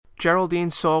Geraldine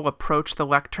Soule approached the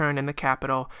lectern in the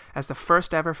Capitol as the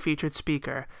first ever featured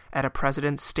speaker at a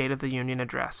president's State of the Union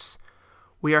address.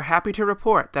 "We are happy to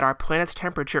report that our planet's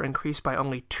temperature increased by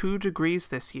only 2 degrees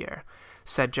this year,"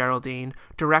 said Geraldine,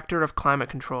 Director of Climate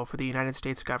Control for the United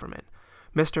States government.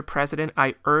 "Mr. President,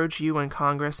 I urge you and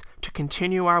Congress to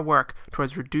continue our work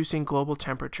towards reducing global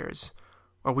temperatures,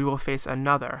 or we will face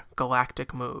another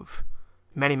galactic move."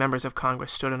 Many members of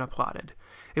Congress stood and applauded.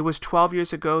 It was 12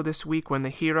 years ago this week when the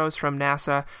heroes from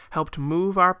NASA helped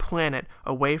move our planet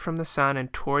away from the sun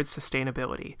and towards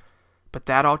sustainability. But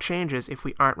that all changes if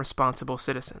we aren't responsible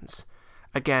citizens.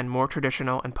 Again, more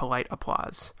traditional and polite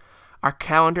applause. Our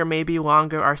calendar may be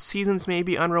longer, our seasons may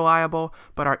be unreliable,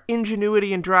 but our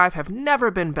ingenuity and drive have never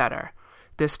been better.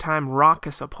 This time,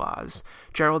 raucous applause.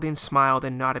 Geraldine smiled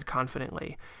and nodded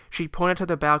confidently. She pointed to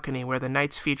the balcony where the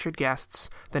night's featured guests,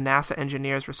 the NASA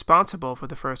engineers responsible for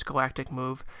the first galactic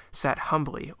move, sat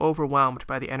humbly, overwhelmed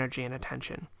by the energy and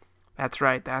attention. That's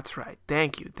right.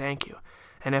 Thank you.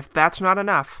 And if that's not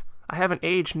enough, I haven't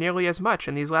aged nearly as much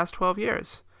in these last 12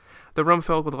 years. The room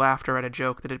filled with laughter at a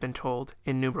joke that had been told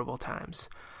innumerable times.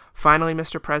 Finally,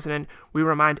 Mr. President, we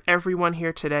remind everyone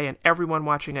here today and everyone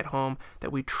watching at home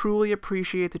that we truly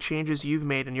appreciate the changes you've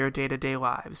made in your day-to-day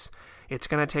lives. It's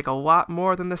going to take a lot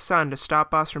more than the sun to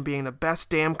stop us from being the best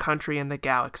damn country in the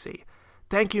galaxy.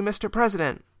 Thank you, Mr.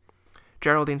 President.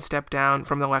 Geraldine stepped down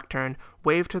from the lectern,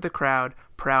 waved to the crowd,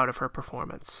 proud of her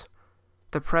performance.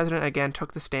 The president again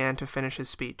took the stand to finish his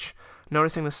speech,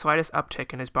 noticing the slightest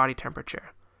uptick in his body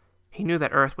temperature. He knew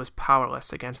that Earth was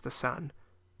powerless against the sun,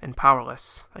 and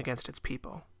powerless against its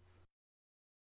people.